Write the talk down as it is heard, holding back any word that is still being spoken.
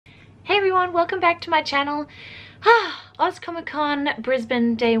Hey everyone, welcome back to my channel. Oz Comic Con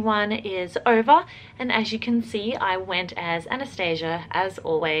Brisbane day 1 is over, and as you can see I went as Anastasia as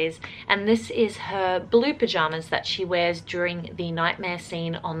always, and this is her blue pajamas that she wears during the nightmare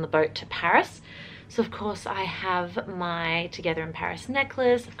scene on the boat to Paris. So of course I have my Together in Paris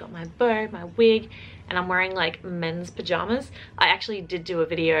necklace, I've got my bow, my wig, and I'm wearing like men's pajamas. I actually did do a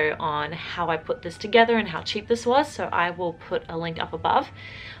video on how I put this together and how cheap this was, so I will put a link up above.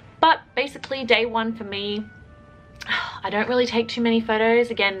 But basically day 1 for me, I don't really take too many photos.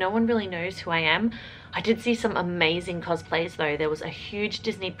 Again, no one really knows who I am. I did see some amazing cosplays though. There was a huge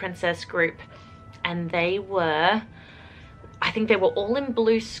Disney princess group and they were, I think they were all in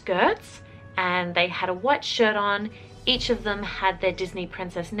blue skirts and they had a white shirt on. Each of them had their Disney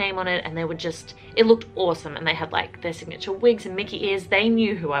princess name on it and they were just, it looked awesome, and they had like their signature wigs and Mickey ears. They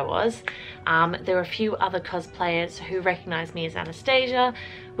knew who I was. There were a few other cosplayers who recognized me as Anastasia,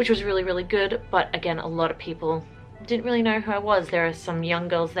 which was really, really good, but again, a lot of people didn't really know who I was. There are some young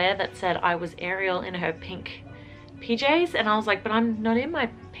girls there that said I was Ariel in her pink PJs, and I was like, but I'm not in my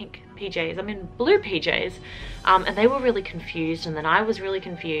pink PJs, I'm in blue PJs. And they were really confused, and then I was really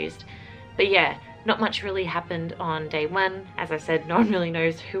confused. But yeah, not much really happened on day 1. As I said, no one really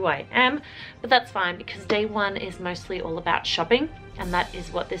knows who I am, but that's fine because day 1 is mostly all about shopping, and that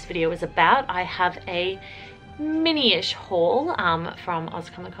is what this video is about. I have a mini-ish haul from Oz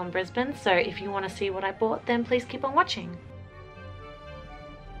Comic Con Brisbane, so if you want to see what I bought, then please keep on watching.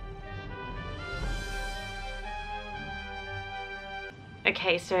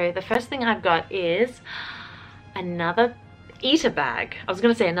 Okay, so the first thing I've got is another eater bag. I was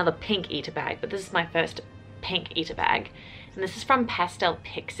going to say another pink eater bag, but this is my first pink eater bag, and this is from Pastel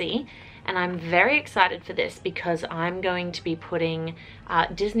Pixie, and I'm very excited for this because I'm going to be putting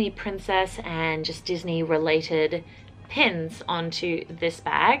Disney princess and just Disney related pins onto this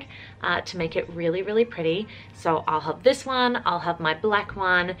bag to make it really, really pretty. So I'll have this one, I'll have my black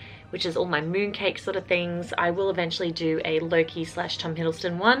one, which is all my mooncake sort of things. I will eventually do a Loki / Tom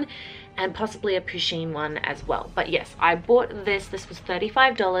Hiddleston one, and possibly a Pusheen one as well. But yes, I bought this. This was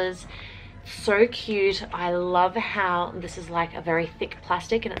 $35. So cute. I love how this is like a very thick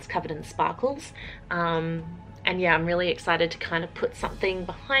plastic and it's covered in sparkles. And yeah, I'm really excited to kind of put something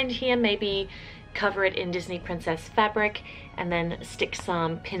behind here, maybe cover it in Disney princess fabric and then stick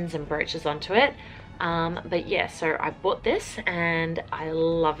some pins and brooches onto it. But yeah, so I bought this and I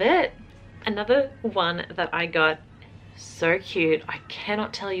love it. Another one that I got, so cute. I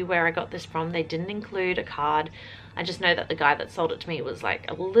cannot tell you where I got this from. They didn't include a card. I just know that the guy that sold it to me was like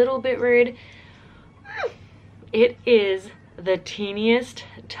a little bit rude. It is the teeniest,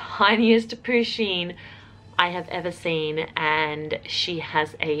 tiniest Pusheen I have ever seen, and she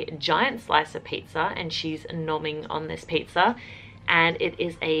has a giant slice of pizza and she's nomming on this pizza, and it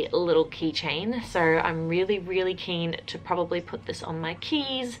is a little keychain. So I'm really, really keen to probably put this on my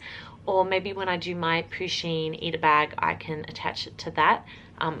keys, or maybe when I do my Pusheen eater bag I can attach it to that.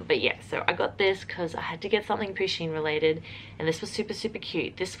 But yeah, so I got this because I had to get something Pusheen related, and this was super, super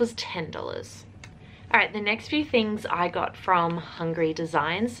cute. This was $10. Alright, the next few things I got from Hungry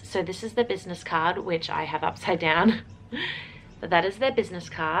Designs. So this is their business card, which I have upside down. But that is their business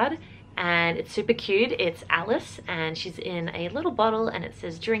card, and it's super cute. It's Alice, and she's in a little bottle, and it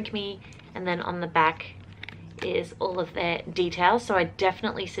says drink me, and then on the back is all of their details. So I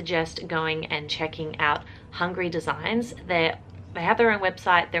definitely suggest going and checking out Hungry Designs. They have their own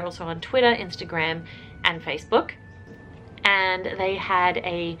website. They're also on Twitter, Instagram, and Facebook. And they had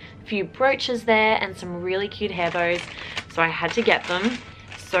a few brooches there and some really cute hair bows, so I had to get them.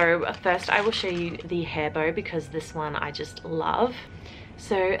 So first I will show you the hair bow because this one I just love.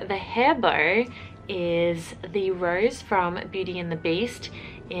 So the hair bow is the rose from Beauty and the Beast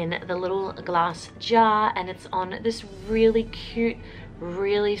in the little glass jar, and it's on this really cute,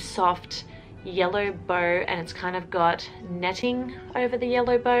 really soft yellow bow, and it's kind of got netting over the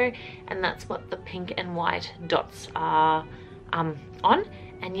yellow bow, and that's what the pink and white dots are on.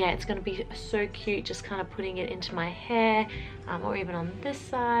 And yeah, it's going to be so cute just kind of putting it into my hair, or even on this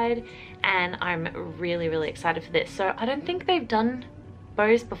side, and I'm really, really excited for this. So I don't think they've done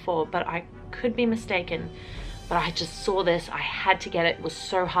bows before, but I could be mistaken. But I just saw this, I had to get it. It was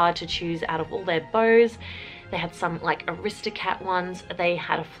so hard to choose out of all their bows. They had some like Aristocat ones, they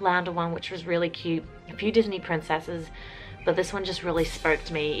had a flounder one which was really cute, a few Disney princesses, but this one just really spoke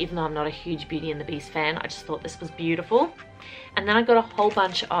to me. Even though I'm not a huge Beauty and the Beast fan, I just thought this was beautiful. And then I got a whole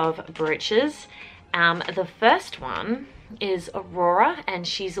bunch of brooches. The first one is Aurora, and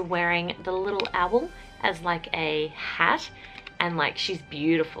she's wearing the little owl as like a hat, and like she's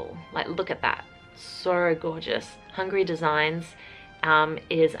beautiful. Like look at that, so gorgeous. Hungry Designs,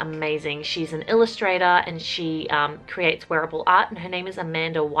 is amazing. She's an illustrator and she creates wearable art, and her name is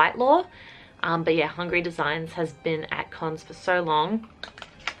Amanda Whitelaw. But yeah, Hungry Designs has been at cons for so long.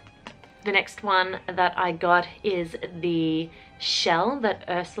 The next one that I got is the shell that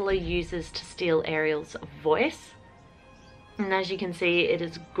Ursula uses to steal Ariel's voice. And as you can see, it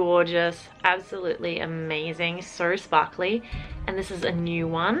is gorgeous, absolutely amazing, so sparkly. And this is a new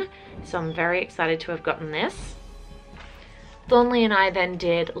one, so I'm very excited to have gotten this. Thornley and I then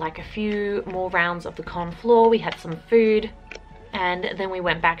did like a few more rounds of the con floor. We had some food and then we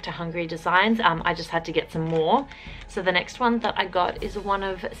went back to Hungry Designs. I just had to get some more. So the next one that I got is one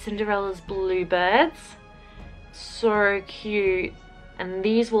of Cinderella's bluebirds. So cute. And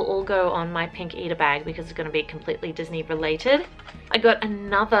these will all go on my pink eater bag because it's going to be completely Disney related. I got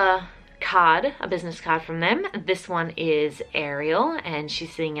another card, a business card from them. This one is Ariel and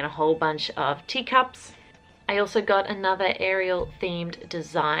she's sitting in a whole bunch of teacups. I also got another Ariel themed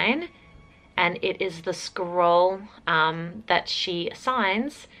design, and it is the scroll that she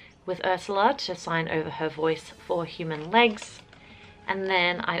signs with Ursula to sign over her voice for human legs. And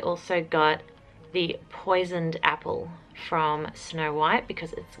then I also got the poisoned apple from Snow White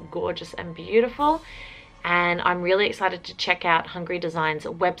because it's gorgeous and beautiful. And I'm really excited to check out Hungry Designs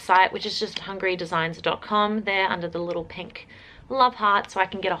website, which is just hungrydesigns.com, there under the little pink love heart, so I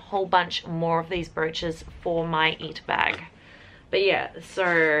can get a whole bunch more of these brooches for my eat bag. But yeah,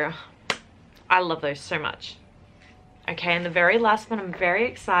 so I love those so much. Okay, and the very last one I'm very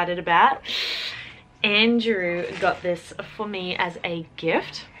excited about. Andrew got this for me as a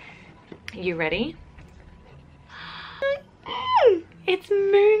gift. You ready? It's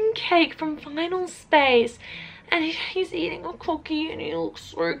Mooncake from Final Space, and he's eating a cookie and he looks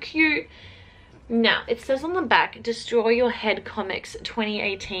so cute. Now, it says on the back, Destroy Your Head Comics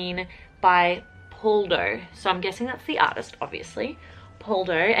 2018 by Poldo. So I'm guessing that's the artist, obviously.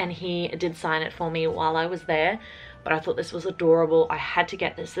 Poldo, and he did sign it for me while I was there. But I thought this was adorable. I had to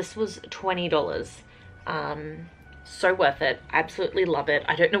get this. This was $20. So worth it. Absolutely love it.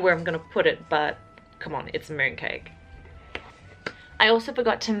 I don't know where I'm going to put it, but come on, it's Mooncake. I also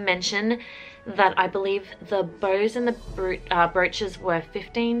forgot to mention that I believe the bows and the brooches were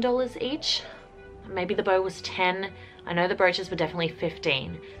 $15 each. Maybe the bow was 10. I know the brooches were definitely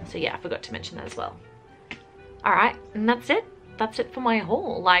 15. So yeah, I forgot to mention that as well. All right, and that's it. That's it for my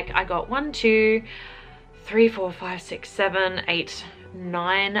haul. Like, I got 1, 2, 3, 4, 5, 6, 7, 8,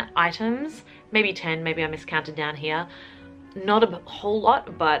 9 items. Maybe 10, maybe I miscounted down here. Not a whole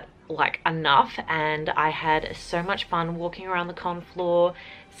lot, but like enough. And I had so much fun walking around the con floor,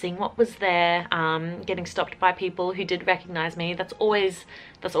 seeing what was there, getting stopped by people who did recognize me. That's always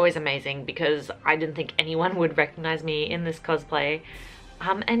amazing because I didn't think anyone would recognize me in this cosplay.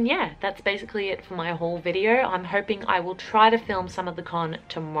 And yeah, that's basically it for my haul video. I'm hoping I will try to film some of the con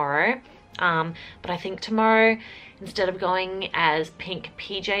tomorrow. But I think tomorrow, instead of going as Pink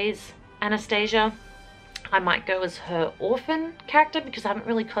PJ's Anastasia, I might go as her orphan character because I haven't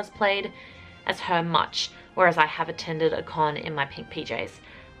really cosplayed as her much, whereas I have attended a con in my pink PJs.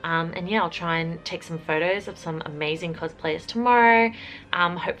 And yeah, I'll try and take some photos of some amazing cosplayers tomorrow.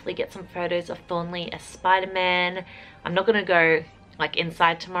 Hopefully get some photos of Thornley as Spider-Man. I'm not gonna go like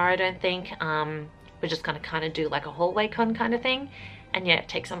inside tomorrow, I don't think. We're just gonna kind of do like a hallway con kind of thing. And yeah,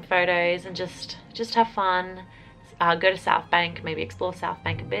 take some photos and just have fun. Go to South Bank, maybe explore South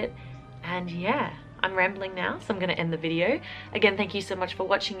Bank a bit. And yeah, I'm rambling now, so I'm going to end the video. Again, thank you so much for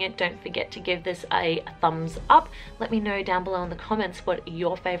watching it. Don't forget to give this a thumbs up. Let me know down below in the comments what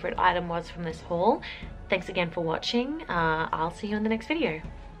your favorite item was from this haul. Thanks again for watching. I'll see you in the next video.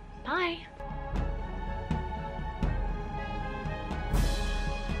 Bye.